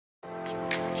I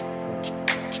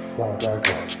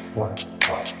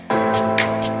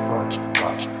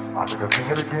think I'll sing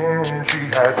it again. She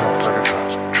had no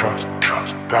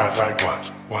that's like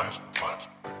what?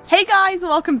 Hey guys,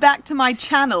 welcome back to my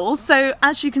channel. So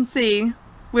as you can see,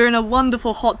 we're in a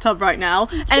wonderful hot tub right now.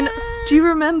 And do you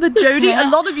remember Jodie? A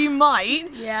lot of you might.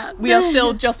 Yeah. We are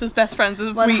still just as best friends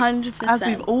as 100%. as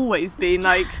we've always been,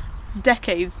 like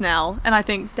decades now. And I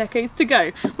think decades to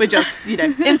go. We're just, you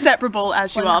know, inseparable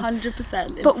as you are. 100%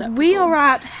 inseparable. But we are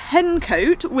at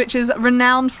Hencote, which is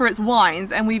renowned for its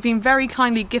wines, and we've been very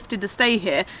kindly gifted to stay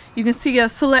here. You can see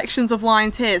selections of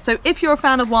wines here. So if you're a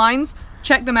fan of wines,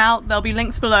 check them out, there'll be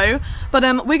links below. But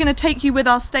we're going to take you with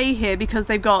our stay here because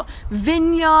they've got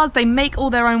vineyards, they make all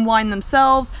their own wine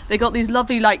themselves, they got these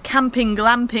lovely like camping,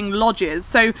 glamping lodges.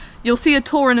 So you'll see a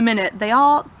tour in a minute. They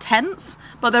are tents,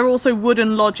 but they're also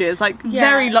wooden lodges, like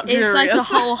very luxurious. It's like a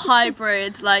whole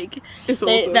hybrid, like it's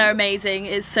awesome. They're amazing,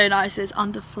 it's so nice. There's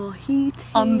underfloor heating.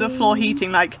 Underfloor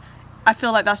heating, like I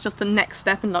feel like that's just the next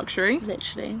step in luxury.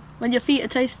 Literally. When your feet are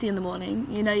toasty in the morning,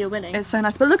 you know you're winning. It's so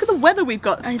nice. But look at the weather we've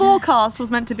got. Forecast was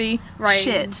meant to be rain.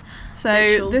 Shit. So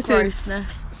literal this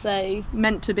grossness. So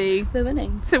meant to be. we're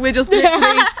winning. So we're just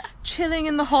literally chilling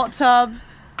in the hot tub,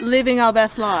 living our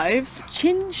best lives.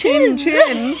 Chin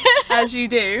Chins, as you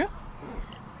do.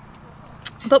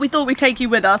 But we thought we'd take you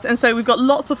with us, and so we've got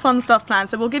lots of fun stuff planned.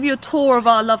 So we'll give you a tour of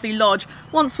our lovely lodge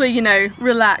once we're, you know,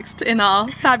 relaxed in our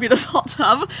fabulous hot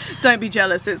tub. Don't be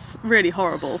jealous, it's really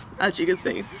horrible, as you can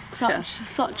see.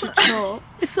 Such a chore.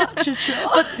 Such a chore.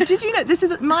 But did you know, this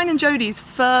is mine and Jodie's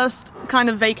first kind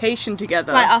of vacation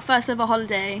together. Like our first ever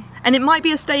holiday. And it might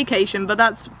be a staycation, but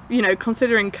that's, you know,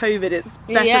 considering COVID, it's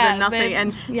better than nothing.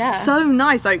 And so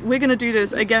nice, like we're gonna do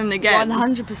this again and again.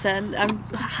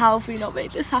 100%. How have we not made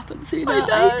this happen sooner? I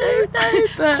don't know.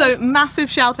 But so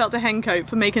massive shout out to Hencote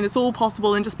for making this all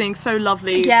possible and just being so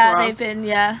lovely for us.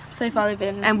 So far they've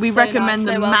been and we so recommend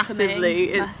nice, them so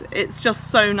massively. It's just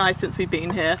so nice since we've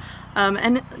been here.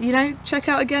 And you know, check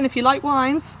out again if you like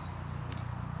wines.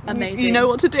 Amazing. You know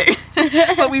what to do.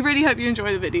 But we really hope you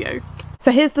enjoy the video.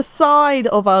 So here's the side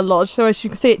of our lodge. So as you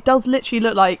can see, it does literally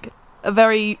look like a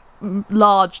very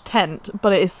large tent,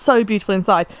 but it is so beautiful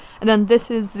inside. And then this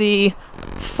is the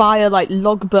fire like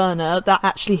log burner that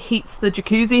actually heats the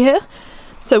jacuzzi here.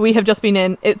 So we have just been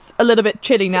in. It's a little bit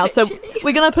chilly now, so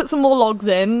we're gonna put some more logs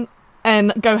in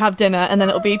and go have dinner, and then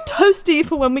it'll be toasty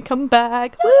for when we come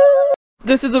back. Woo!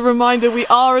 This is a reminder we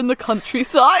are in the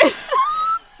countryside.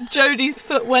 Jodie's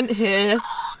foot went here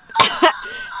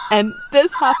and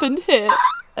this happened here,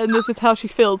 and this is how she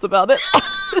feels about it.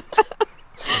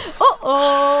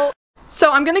 Uh-oh.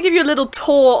 So I'm going to give you a little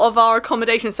tour of our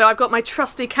accommodation. So I've got my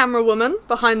trusty camera woman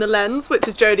behind the lens, which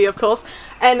is Jodie, of course.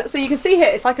 And so you can see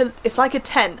here, it's like a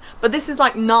tent, but this is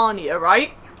like Narnia,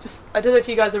 right? I don't know if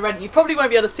you guys are ready. You probably won't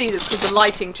be able to see this because the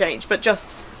lighting changed, but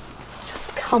just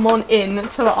come on in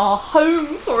to our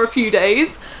home for a few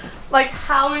days. Like,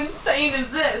 how insane is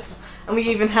this? And we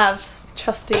even have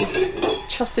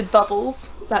trusted bubbles.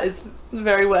 That is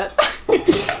very wet.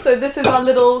 So this is our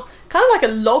little, kind of like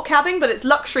a log cabin, but it's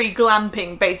luxury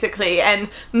glamping basically. And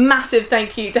massive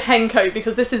thank you to Hencote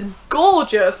because this is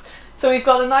gorgeous. So we've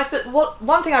got a nice,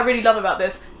 one thing I really love about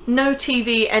this, no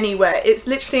TV anywhere. It's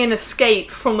literally an escape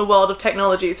from the world of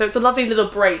technology. So it's a lovely little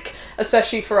break,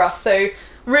 especially for us. So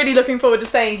really looking forward to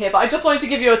staying here. But I just wanted to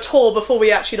give you a tour before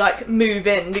we actually like move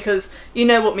in, because you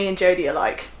know what me and Jodie are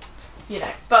like, you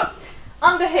know. But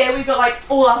under here we've got like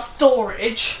all our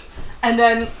storage, and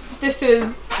then this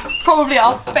is probably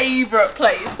our favourite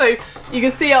place. So you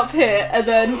can see up here, and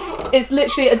then it's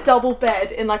literally a double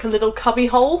bed in like a little cubby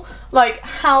hole. Like,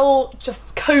 how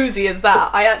just cozy is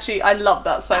that? I love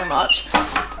that so much.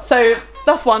 So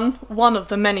that's one of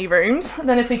the many rooms. And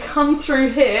then if we come through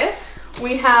here,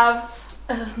 we have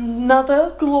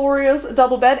another glorious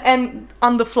double bed and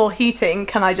underfloor heating,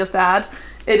 can I just add.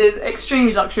 It is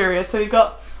extremely luxurious. So we've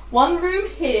got one room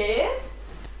here,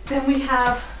 then we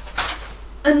have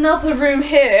another room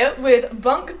here with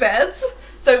bunk beds.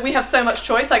 So we have so much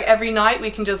choice, like every night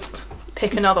we can just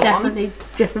pick another one. Definitely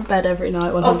different bed every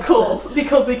night, 100%. Of course,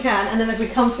 because we can. And then if we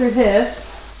come through here,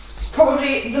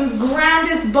 probably the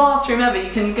grandest bathroom ever.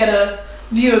 You can get a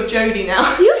view of Jodie now.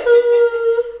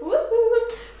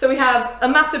 So we have a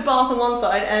massive bath on one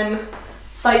side, and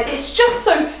like it's just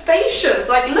so spacious.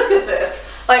 Like, look at this.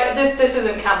 Like this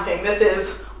isn't camping. This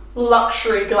is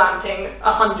luxury glamping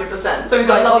 100%. So we've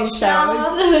got a lovely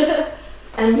shower,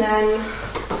 and then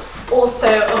Also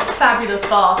a fabulous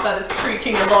bath that is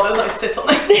creaking a lot as I sit on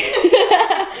it.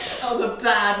 That was a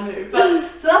bad move. But,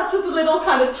 so that's just a little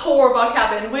kind of tour of our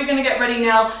cabin. We're going to get ready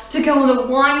now to go on a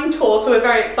wine tour, so we're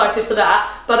very excited for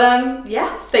that. But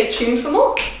yeah, stay tuned for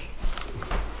more.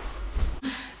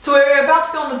 So we're about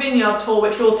to go on the vineyard tour,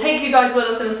 which we'll take you guys with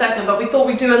us in a second, but we thought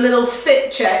we'd do a little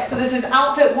fit check. So this is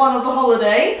outfit 1 of the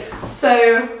holiday.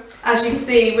 So as you can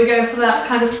see, we're going for that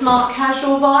kind of smart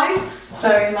casual vibe.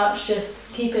 Very much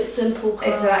just keep it simple.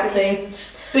 Exactly.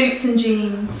 Boots and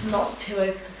jeans. Not too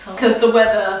over the top. Because the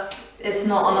weather is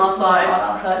not on our side. Not on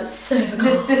our side. It's so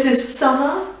cold. This is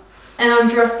summer, and I'm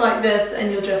dressed like this,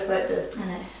 and you're dressed like this. I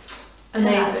know.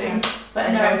 Amazing. But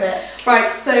anyway, Nailed it. right,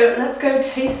 so let's go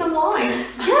taste some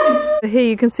wines. Yeah. Here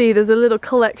you can see there's a little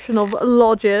collection of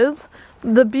lodges.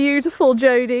 The beautiful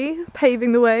Jodie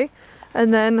paving the way,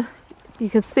 and then you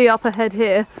can see up ahead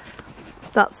here,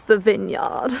 that's the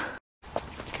vineyard.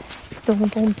 Dun,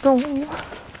 dun, dun.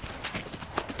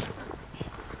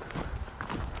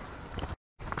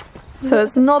 So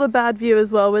it's not a bad view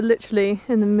as well. We're literally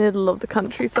in the middle of the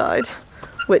countryside,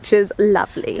 which is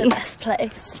lovely. The best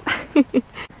place.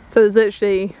 So there's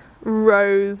literally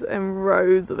rows and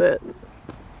rows of it.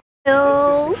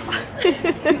 Look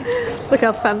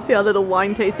how fancy our little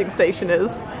wine tasting station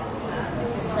is.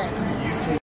 So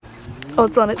nice.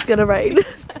 Odds on it's gonna rain.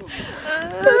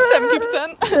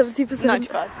 70%. 70%.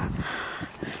 95.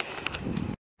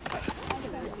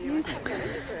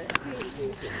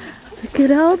 Look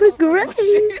at all the grapes.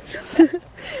 There's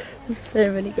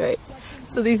so many grapes.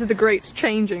 So these are the grapes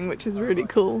changing, which is really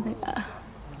cool. Yeah.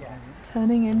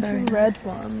 Turning into red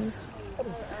ones.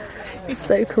 It's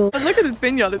so cool. But look at this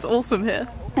vineyard, it's awesome here.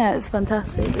 Yeah, it's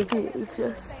fantastic. The view is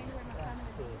just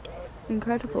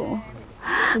incredible.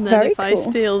 And then Very if I cool.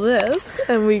 steal this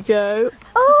and we go,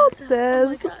 oh,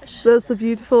 there's the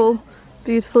beautiful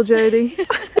Jodie.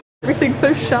 Everything's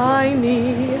so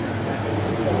shiny.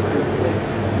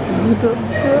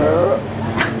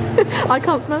 I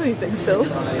can't smell anything still.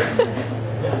 Just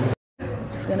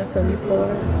gonna film you pour.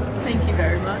 Thank you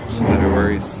very much. No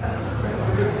worries.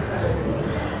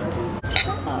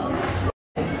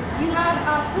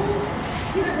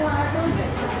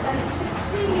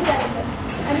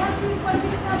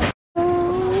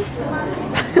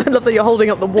 I love that you're holding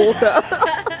up the water.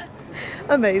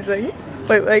 Amazing.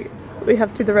 Wait, we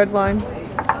have to the red wine.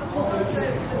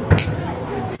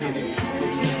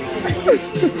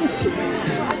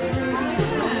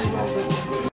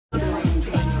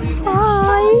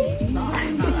 Hi!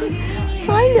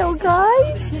 Hi little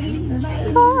guys!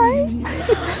 Hi!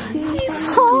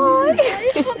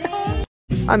 Hi!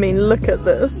 I mean, look at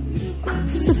this.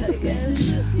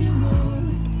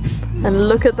 And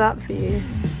look at that view.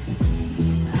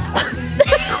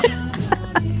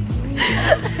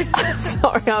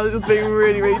 Sorry, I was just being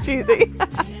really cheesy.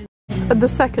 And the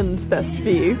second best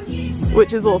view,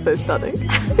 which is also stunning.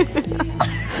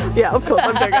 Yeah, of course,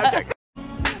 I'm joking.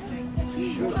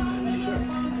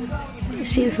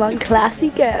 She's one classy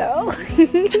girl. No,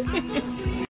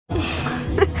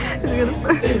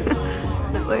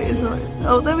 wait, it's not.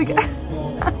 Oh, there we go.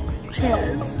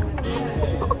 Cheers.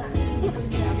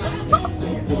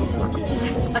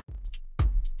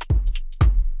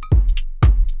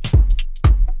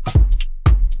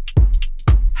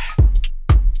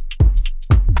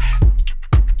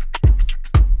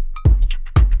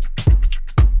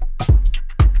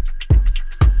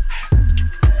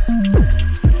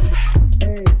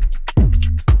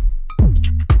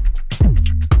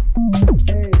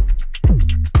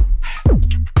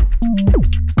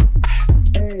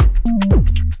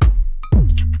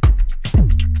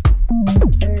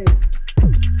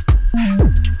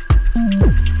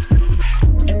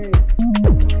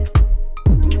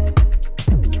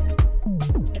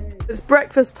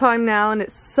 Breakfast time now, and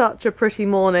it's such a pretty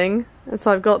morning, and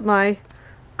so I've got my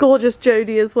gorgeous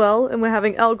Jodie as well, and we're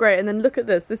having Earl Grey. And then look at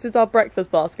this, this is our breakfast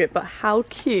basket, but how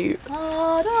cute.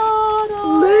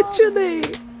 Literally,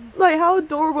 like how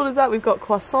adorable is that? We've got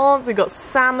croissants, we've got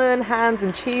salmon, hams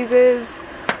and cheeses.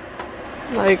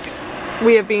 Like,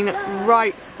 we have been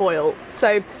right spoiled.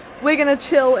 So we're gonna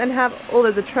chill and have, oh,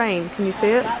 there's a train, can you see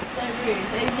it? That's so rude.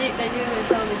 They knew they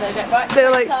told me they'd go, right,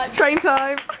 They're train like, time. train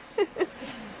time.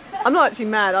 I'm not actually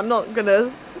mad. I'm not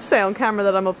gonna say on camera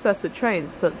that I'm obsessed with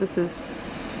trains, but it's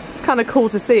kind of cool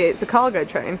to see. It's a cargo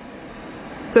train.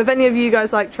 So if any of you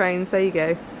guys like trains, there you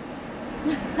go.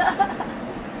 That's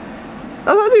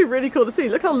actually really cool to see.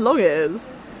 Look how long it is. So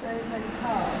many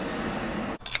cars.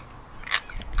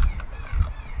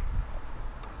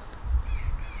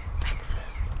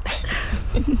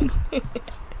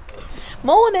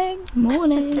 Morning.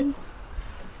 Morning.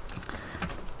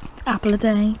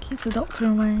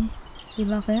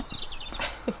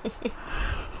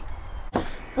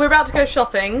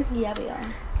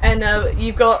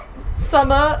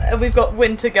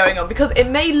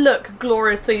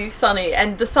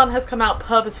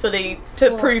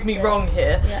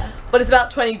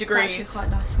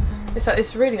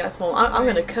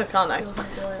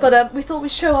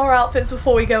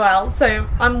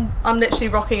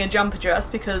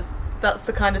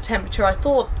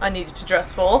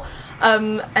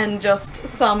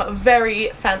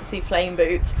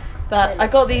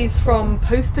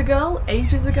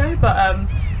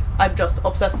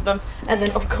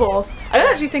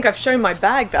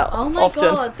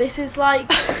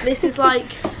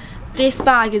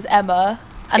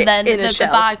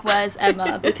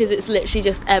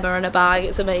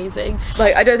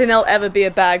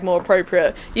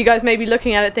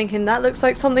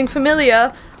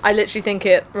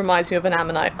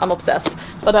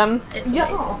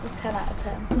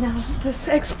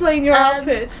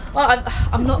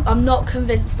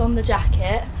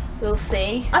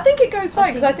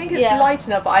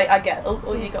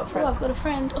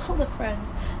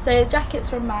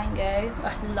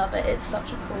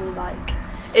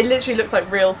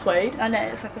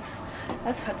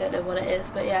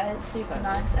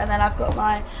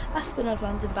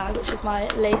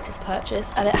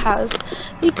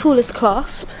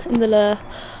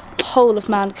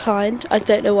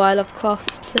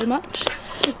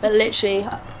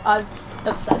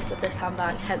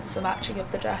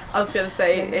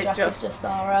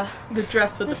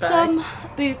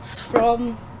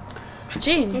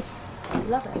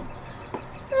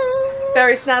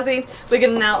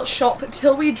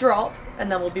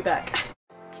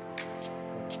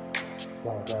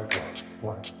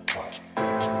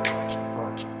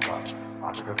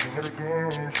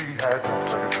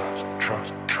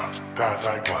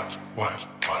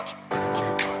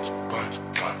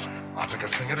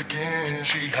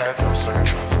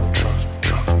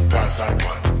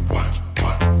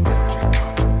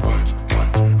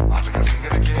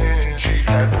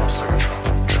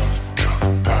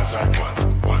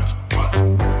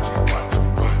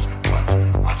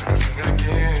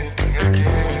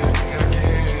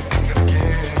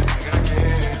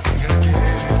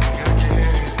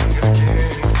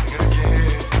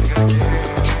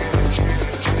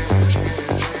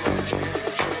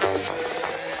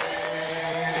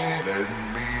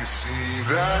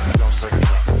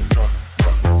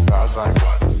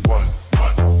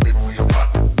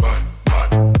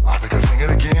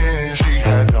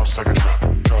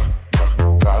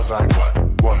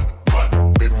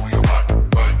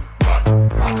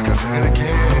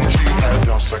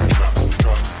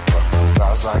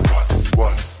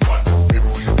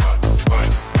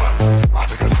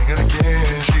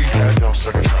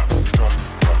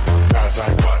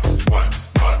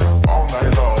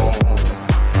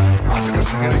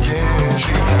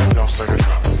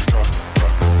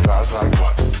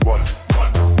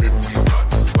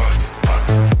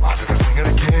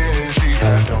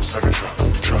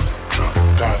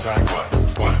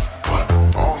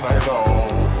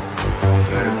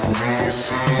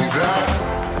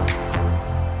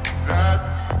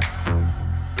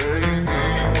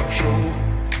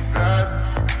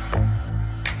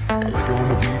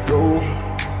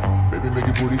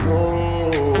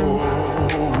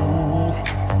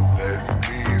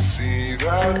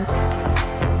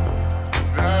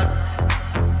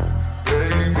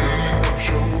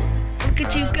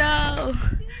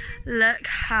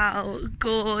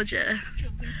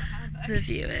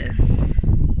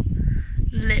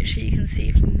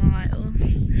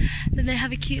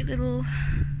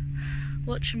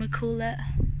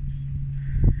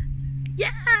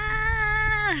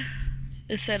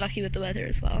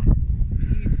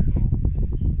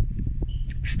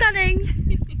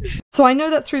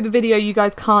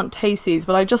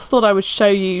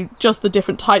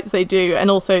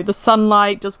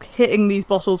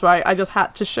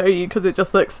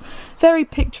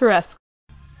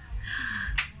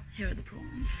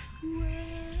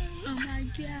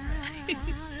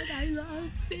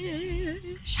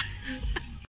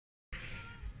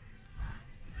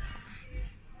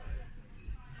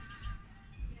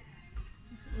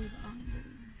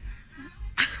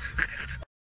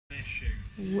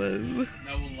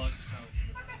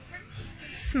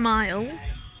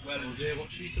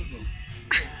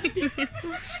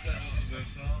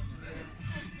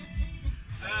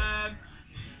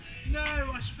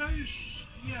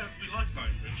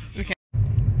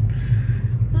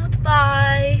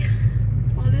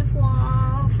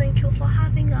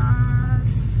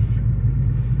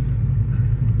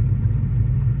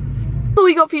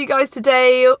 we got for you guys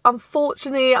today.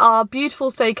 Unfortunately, our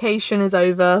beautiful staycation is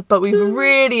over, but we've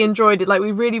really enjoyed it. Like,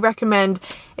 we really recommend,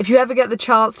 if you ever get the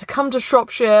chance to come to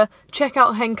Shropshire, check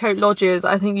out Hencote Lodges.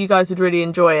 I think you guys would really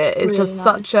enjoy it. It's really just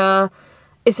such a...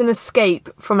 It's an escape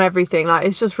from everything. Like,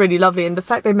 it's just really lovely. And the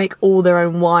fact they make all their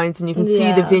own wines and you can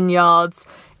see the vineyards.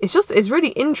 It's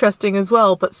really interesting as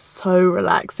well, but so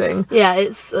relaxing. Yeah,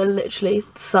 it's literally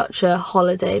such a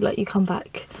holiday. Like, you come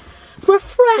back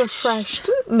refreshed.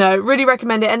 No, really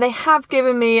recommend it. And they have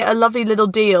given me a lovely little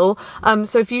deal.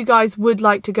 So if you guys would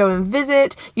like to go and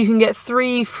visit, you can get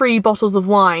 3 free bottles of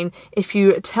wine if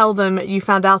you tell them you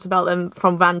found out about them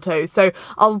from Vanto. So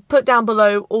I'll put down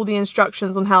below all the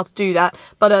instructions on how to do that.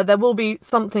 But there will be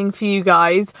something for you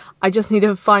guys. I just need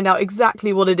to find out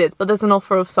exactly what it is. But there's an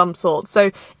offer of some sort.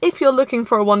 So if you're looking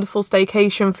for a wonderful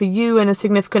staycation for you and a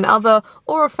significant other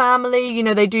or a family, you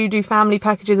know, they do family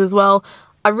packages as well.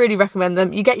 I really recommend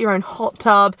them. You get your own hot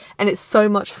tub and it's so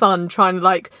much fun trying to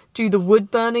like do the wood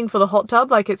burning for the hot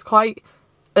tub. Like, it's quite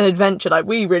an adventure. Like,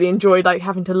 we really enjoyed like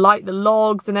having to light the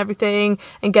logs and everything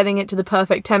and getting it to the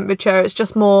perfect temperature. It's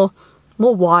just more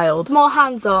wild. It's more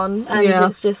hands-on and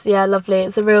it's just, yeah, lovely.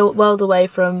 It's a real world away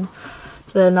from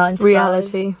the 9 to 5.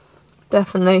 Reality.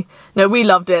 Definitely. No, we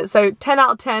loved it. So 10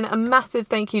 out of 10. A massive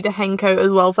thank you to Hencote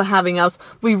as well for having us.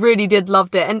 We really did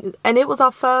loved it. And it was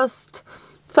our first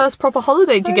proper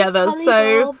holiday together,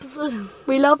 so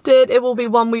we loved it. It will be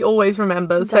one we always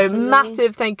remember. Definitely. So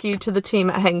massive thank you to the team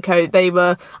at Hencote.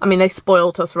 They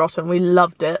spoilt us rotten. We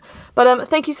loved it. But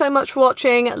thank you so much for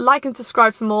watching. Like and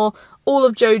subscribe for more. All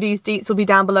of Jodie's deets will be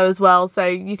down below as well, so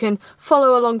you can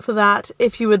follow along for that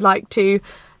if you would like to.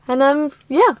 And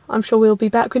yeah, I'm sure we'll be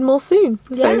back with more soon.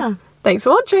 So thanks for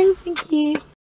watching. Thank you.